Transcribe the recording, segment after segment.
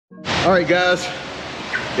All right, guys,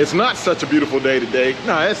 it's not such a beautiful day today.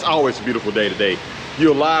 No, it's always a beautiful day today.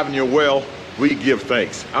 You're alive and you're well. We give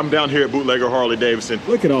thanks. I'm down here at Bootlegger Harley-Davidson.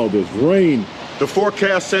 Look at all this rain. The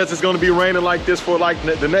forecast says it's going to be raining like this for like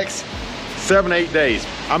the next 7-8 days.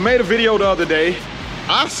 I made a video the other day.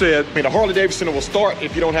 I said, the Harley-Davidson will start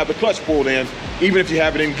if you don't have the clutch pulled in, even if you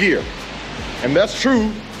have it in gear. And that's true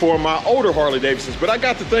for my older Harley-Davidsons, but I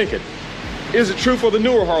got to thinking, is it true for the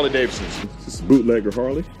newer Harley-Davidsons? This is Bootlegger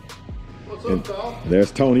Harley. What's up, Tom? There's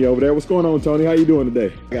Tony over there. What's going on, Tony? How you doing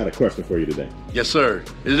today? I got a question for you today. Yes, sir.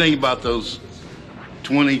 It ain't about those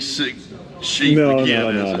 26 sheep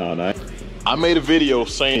again, No. I made a video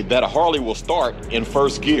saying that a Harley will start in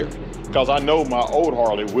first gear because I know my old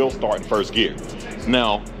Harley will start in first gear.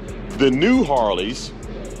 Now, the new Harleys,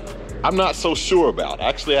 I'm not so sure about.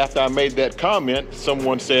 Actually, after I made that comment,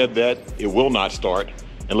 someone said that it will not start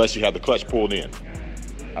unless you have the clutch pulled in.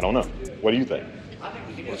 I don't know. What do you think?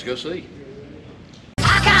 Let's go see.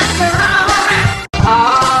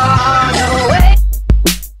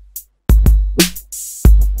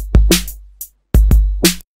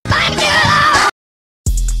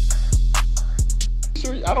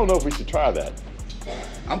 I don't know if we should try that.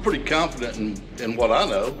 I'm pretty confident in what I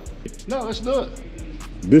know. No, let's do it.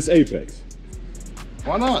 This Apex.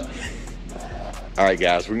 Why not? All right,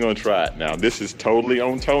 guys, we're gonna try it. Now, this is totally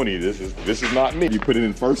on Tony. This is not me. You put it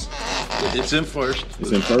in first? It's in first.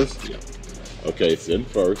 It's in first? Yeah. Okay, it's in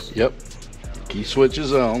first. Yep. Key switch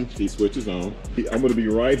is on. Key switch is on. I'm gonna be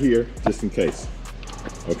right here just in case.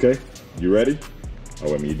 Okay, you ready?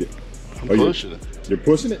 Oh, wait a minute. I'm pushing it. You're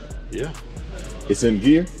pushing it? Yeah. It's in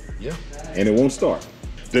gear? Yeah. And it won't start.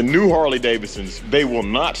 The new Harley-Davidsons, they will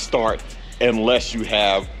not start unless you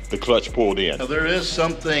have the clutch pulled in. Now, there is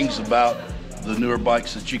some things about the newer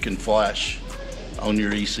bikes that you can flash on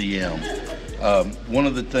your ECM. One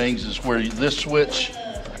of the things is where this switch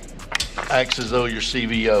acts as though you're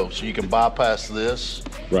CVO, so you can bypass this.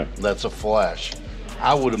 Right. That's a flash.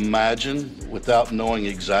 I would imagine, without knowing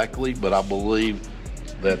exactly, but I believe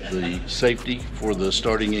that the safety for the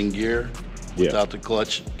starting in gear without the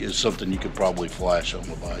clutch is something you could probably flash on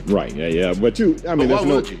the bike. Right, yeah. But why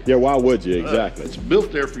would you? Yeah, why would you? Exactly. It's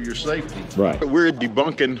built there for your safety. Right. We're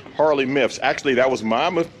debunking Harley myths. Actually, that was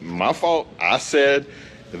my fault. I said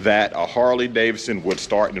that a Harley-Davidson would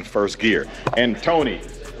start in first gear. And Tony,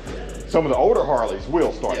 some of the older Harleys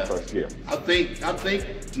will start in first gear. I think,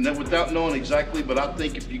 without knowing exactly, but I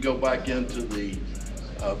think if you go back into the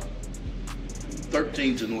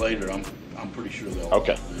 13s and later, I'm pretty sure they'll.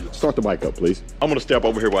 Okay. Start the bike up, please. I'm gonna step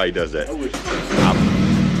over here while he does that.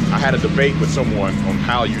 I had a debate with someone on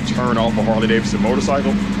how you turn off a Harley-Davidson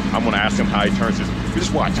motorcycle. I'm gonna ask him how he turns his.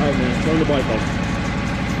 Just watch. All right, man. Turn the bike off.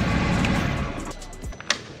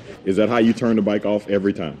 Is that how you turn the bike off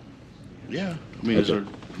every time? Yeah. I mean, is there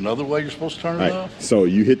another way you're supposed to turn it off? So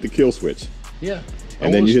you hit the kill switch. Yeah.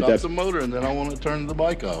 And then you hit that. The motor, and then I want to turn the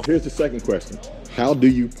bike off. Here's the second question: how do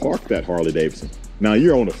you park that Harley-Davidson? Now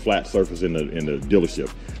you're on a flat surface in the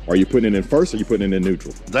dealership. Are you putting it in first or are you putting it in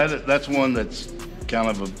neutral? That's one that's kind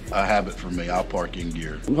of a habit for me. I'll park in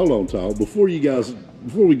gear. Hold on, Tom. Before we get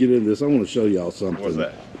into this, I want to show y'all something. What's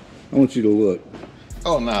that? I want you to look.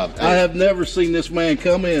 Oh, no. I have never seen this man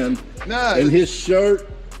come in and his shirt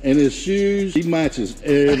and his shoes, he matches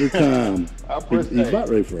every time. He's about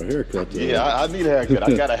ready for a haircut. Yeah, I need a haircut.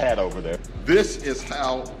 I got a hat over there. This is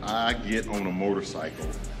how I get on a motorcycle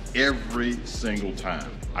every single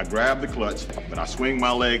time. I grab the clutch, but I swing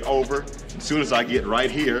my leg over. As soon as I get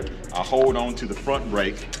right here, I hold on to the front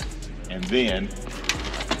brake, and then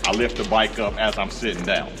I lift the bike up as I'm sitting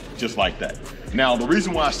down, just like that. Now, the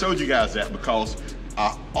reason why I showed you guys that, because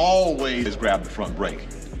I always grab the front brake.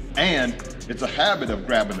 And it's a habit of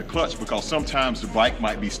grabbing the clutch because sometimes the bike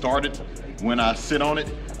might be started when I sit on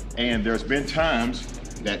it. And there's been times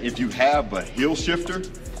that if you have a hill shifter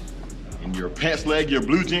and your pants leg, your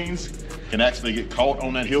blue jeans can actually get caught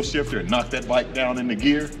on that hill shifter and knock that bike down in the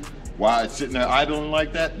gear while it's sitting there idling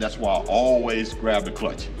like that. That's why I always grab the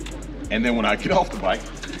clutch. And then when I get off the bike,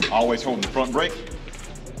 I always hold the front brake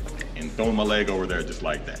and throw my leg over there just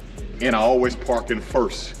like that. And I always park in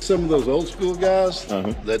first. Some of those old school guys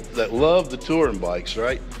that love the touring bikes,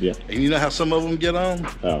 right? Yeah. And you know how some of them get on?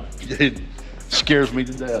 Oh. It scares me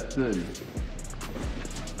to death, too.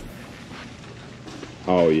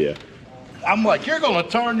 Oh, yeah. I'm like, you're going to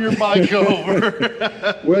turn your bike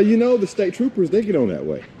over. Well, you know, the state troopers, they get on that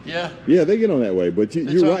way. Yeah. Yeah, they get on that way. But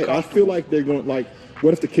you're right. I feel like they're going, like,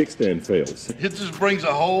 what if the kickstand fails? It just brings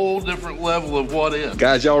a whole different level of what is.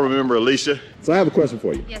 Guys, y'all remember Alicia? So I have a question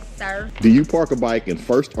for you. Yes, sir. Do you park a bike in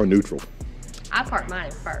first or neutral? I park mine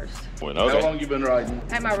in first. Okay. How long you been riding?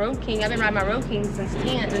 I had my Road King. I've been riding my Road King since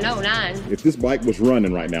 09. If this bike was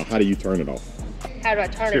running right now, how do you turn it off? How do I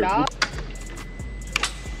turn it off?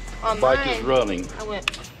 On Bike mine, is running. I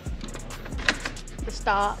went the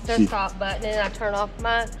stop button, and I turn off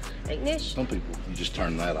my ignition. Some people, you just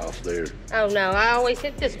turn that off there. Oh no, I always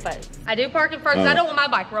hit this button. I do parking first. I don't want my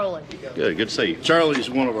bike rolling. Good to see you. Charlie's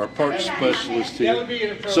one of our parts specialists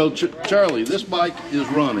here. So Charlie, this bike is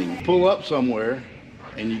running. Pull up somewhere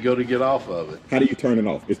and you go to get off of it. How do you turn it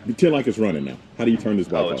off? Pretend like it's running now. How do you turn this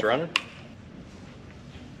bike off? Oh, it's running?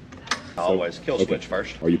 I always kill switch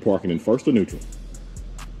first. Are you parking in first or neutral?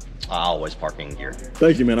 I always park in gear.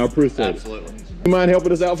 Thank you, man. I appreciate it. Absolutely. You mind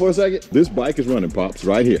helping us out for a second? This bike is running, Pops,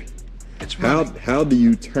 right here. It's running. How do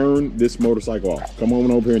you turn this motorcycle off? Come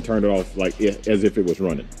on over here and turn it off as if it was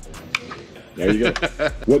running. There you go.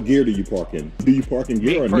 What gear do you park in? Do you park in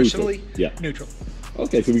gear or personally, neutral? Yeah. Neutral.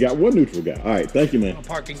 Okay, so we got one neutral guy. All right, thank you, man. I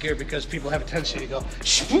park in gear because people have a tendency to go,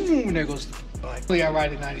 boom, and there goes the bike. I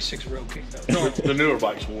ride a 96 Road King though. The newer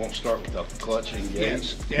bikes won't start without the clutch engaged.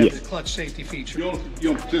 Yes, they have the clutch safety feature. You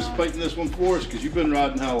don't participate in this one for us because you've been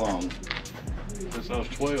riding how long? Since I was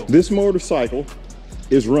 12. This motorcycle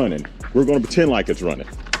is running. We're going to pretend like it's running.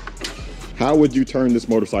 How would you turn this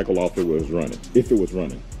motorcycle off if it was running? If it was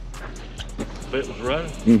running? If it was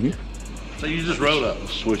running? Mm-hmm. So you just rode up and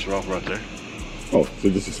switch it off right there. Oh, so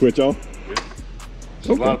just a switch off? Yeah.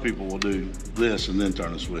 So a lot of people will do this and then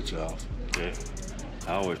turn the switch off. Yeah.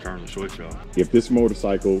 I always turn the switch off. If this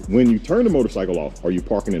motorcycle, when you turn the motorcycle off, are you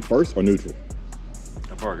parking in first or neutral?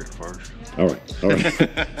 I park it first. All right, all right.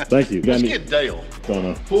 Thank you. Let's get Dale.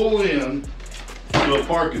 Gonna Pull in to a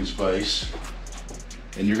parking space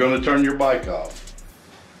and you're going to turn your bike off.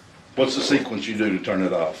 What's the sequence you do to turn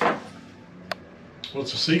it off?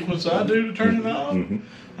 What's the sequence I do to turn it off? Mm-hmm.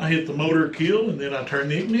 I hit the motor kill and then I turn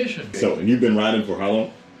the ignition. So, and you've been riding for how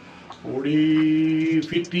long?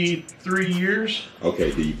 53 years.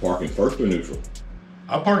 Okay, do you park in first or neutral?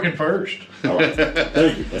 I park in first. All right,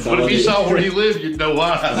 thank you. That's But all if I you need. saw where he lived, you'd know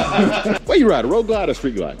why. Where you riding? Road glide or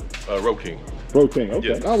street glide? Road King. Road King.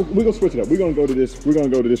 Okay. Yeah. Now, we're gonna switch it up. We're gonna go to this. We're gonna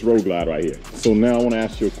go to this road glide right here. So now I want to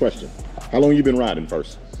ask you a question. How long you been riding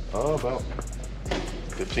first? About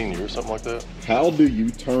 15 years, something like that. How do you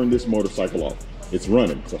turn this motorcycle off? It's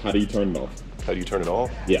running. So how do you turn it off? How do you turn it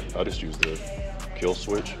off? Yeah. I just use the kill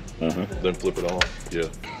switch, Uh-huh. then flip it off. Yeah.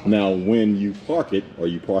 Now, when you park it, are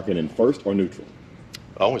you parking in first or neutral?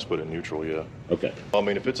 I always put it in neutral, yeah. Okay. I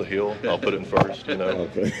mean, if it's a hill, I'll put it in first, you know.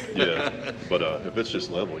 Okay. Yeah. But if it's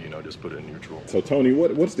just level, you know, just put it in neutral. So Tony,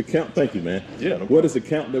 what's the count? Thank you, man. Yeah, no What problem. is the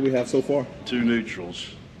count that we have so far? 2 neutrals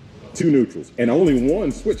 2 neutrals and only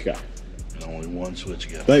 1 switch guy. and only 1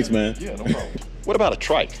 switch guy. Thanks, man. Yeah, no problem. What about a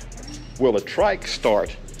trike? Will a trike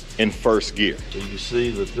start in first gear? So you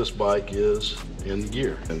see that this bike is in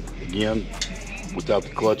gear. And again, without the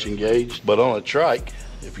clutch engaged. But on a trike,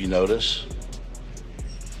 if you notice,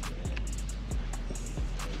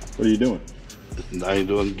 What are you doing? I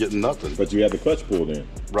ain't getting nothing. But you have the clutch pulled in.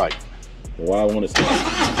 Right. Why I want to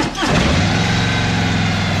start?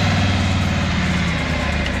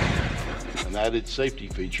 An added safety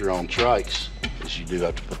feature on trikes is you do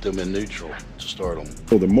have to put them in neutral to start them.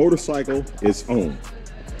 So the motorcycle is on,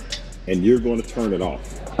 and you're going to turn it off.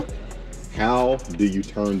 How do you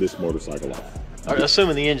turn this motorcycle off?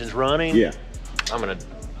 Assuming the engine's running, Yeah, I'm gonna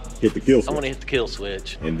hit the kill switch. hit the kill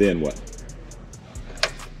switch. And then what?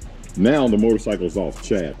 Now the motorcycle's off.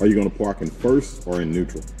 Chad, are you going to park in first or in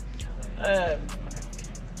neutral?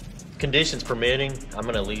 Conditions permitting, I'm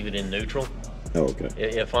gonna leave it in neutral. Oh, okay.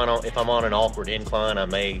 If I'm on an awkward incline, I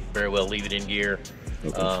may very well leave it in gear.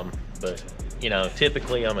 Okay. But you know,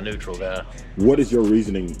 typically I'm a neutral guy. What is your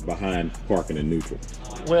reasoning behind parking in neutral?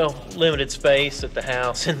 Well, limited space at the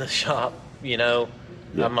house, in the shop. You know,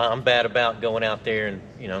 Yeah. I'm bad about going out there and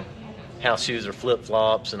house shoes or flip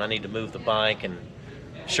flops, and I need to move the bike. And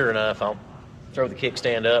sure enough, I'll throw the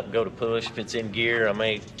kickstand up and go to push. If it's in gear, I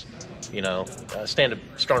may, stand a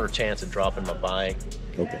stronger chance of dropping my bike.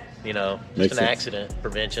 Okay. Just Makes an sense. accident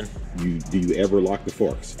prevention. Do you ever lock the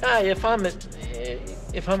forks? If I'm at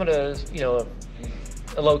a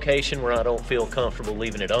location where I don't feel comfortable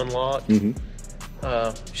leaving it unlocked,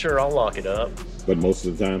 sure, I'll lock it up. But most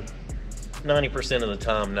of the time? 90% of the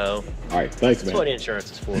time, no. All right, thanks, That's man. what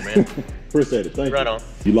insurance is for, man. Appreciate it. Thank you. Right on.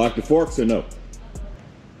 You lock the forks or no?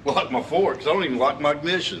 Lock my forks. I don't even lock my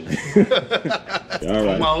ignition. All On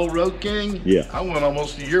right. my old Road King, Yeah. I went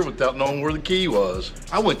almost a year without knowing where the key was.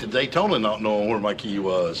 I went to Daytona not knowing where my key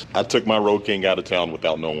was. I took my Road King out of town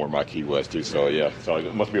without knowing where my key was, too. So, yeah. So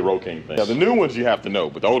it must be a Road King thing. Now, the new ones you have to know,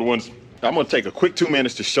 but the old ones, I'm gonna take a quick 2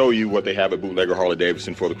 minutes to show you what they have at Bootlegger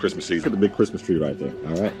Harley-Davidson for the Christmas season. Look at the big Christmas tree right there,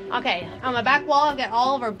 all right? Okay, on my back wall, I've got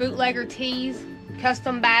all of our bootlegger tees,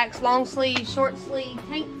 custom backs, long sleeve, short sleeve,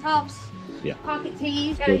 tank tops, pocket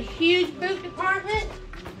tees. Got a huge boot department,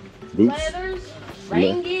 Boots. leathers,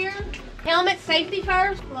 rain gear, helmet, safety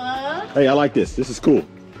first, gloves. Hey, I like this. This is cool.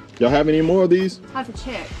 Y'all have any more of these? I have to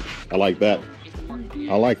check. I like that.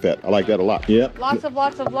 I like that. I like that a lot. Yeah. Lots of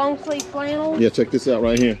long sleeve flannels. Yeah, check this out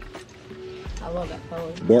right here. I love that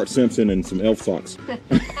phone. Bart Simpson and some elf socks.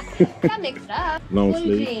 Got mixed up. Long Blue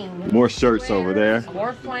sleeve. jeans. More shirts over there.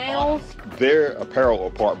 More flannels. Their apparel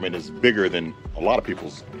department is bigger than a lot of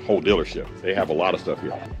people's whole dealership. They have a lot of stuff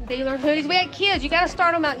here. Dealer hoodies. We got kids. You got to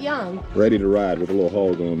start them out young. Ready to ride with a little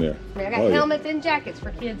hog on there. I got helmets and jackets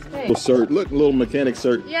for kids too. Little shirt. Look, little mechanic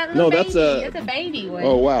shirt. Yeah, no, baby. that's a baby one.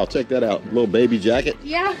 Oh wow, check that out. Little baby jacket.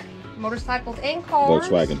 Yeah. Motorcycles and cars.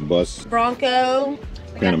 Volkswagen bus. Bronco.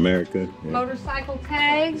 Pan America. Yeah. Motorcycle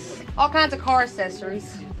tags. All kinds of car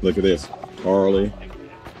accessories. Look at this. Harley.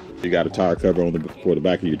 You got a tire cover on for the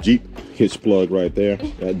back of your Jeep. Hitch plug right there.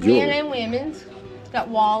 That jewelry. Men and women's. Got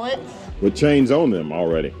wallets. With chains on them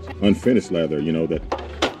already. Unfinished leather, you know, that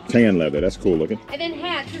tan leather. That's cool looking. And then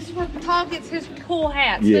hats. This is where Tom gets his cool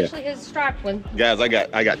hats, Yeah. especially his striped one. Guys, I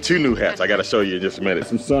got 2 new hats. I got to show you in just a minute.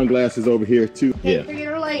 Some sunglasses over here too. Can't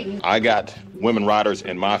forget our ladies. I got women riders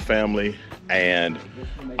in my family, and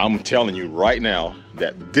I'm telling you right now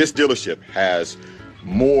that this dealership has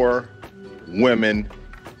more women's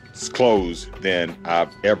clothes than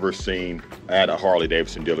I've ever seen at a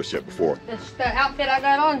Harley-Davidson dealership before. The outfit I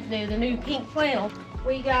got on today, the new pink flannel.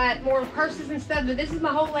 We got more purses and stuff, but this is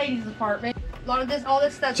my whole ladies department. A lot of this, all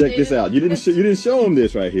this stuff. Check this out. You didn't show them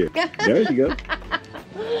this right here. There you go.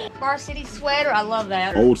 Varsity sweater, I love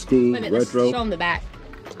that. Old school, Wait a minute, let's retro. show them the back.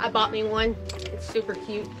 I bought me one. It's super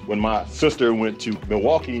cute. When my sister went to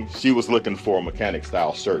Milwaukee, she was looking for a mechanic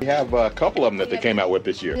style shirt. We have a couple of them that they came out with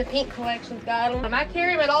this year. The pink collection's got them. I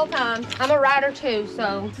carry them at all times. I'm a rider too,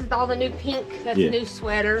 so this is all the new pink. That's the new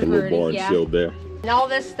sweater. The little bar and shield there. And all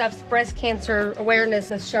this stuff's breast cancer awareness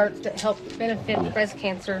and shirts that help benefit breast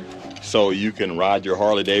cancer. So you can ride your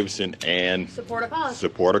Harley Davidson and Support a cause.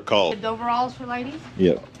 Support a cause. The overalls for ladies.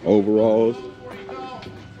 Yeah, overalls.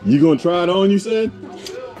 You gonna try it on, you said?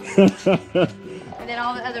 And then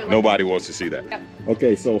all the other. Nobody wants to see that. Yep.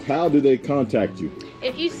 Okay, so how do they contact you?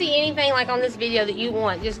 If you see anything like on this video that you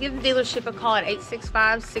want, just give the dealership a call at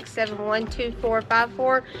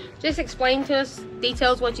 865-671-2454. Just explain to us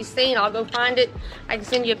details what you've seen. I'll go find it. I can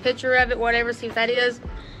send you a picture of it, whatever, see what that is.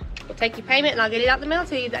 We'll take your payment and I'll get it out in the mail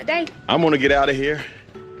to you that day. I'm gonna get out of here.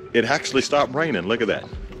 It actually stopped raining. Look at that.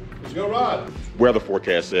 Let's go ride. Weather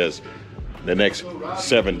forecast says the next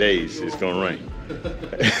 7 days it's gonna rain.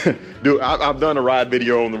 Dude, I've done a ride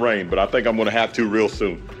video on the rain, but I think I'm gonna have to real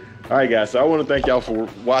soon. All right, guys, so I want to thank y'all for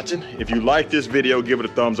watching. If you like this video, give it a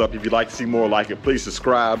thumbs up. If you'd like to see more like it, please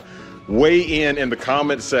subscribe. Weigh in the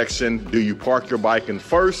comment section. Do you park your bike in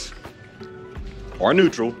first or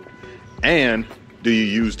neutral? And do you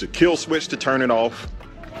use the kill switch to turn it off,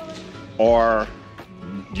 or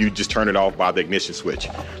you just turn it off by the ignition switch?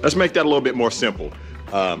 Let's make that a little bit more simple.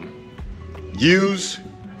 Use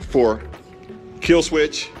for kill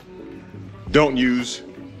switch, don't use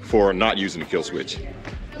for not using the kill switch.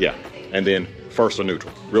 Yeah, and then first or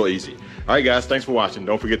neutral, real easy. All right, guys, thanks for watching.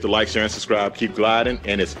 Don't forget to like, share, and subscribe. Keep gliding,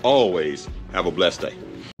 and as always, have a blessed day.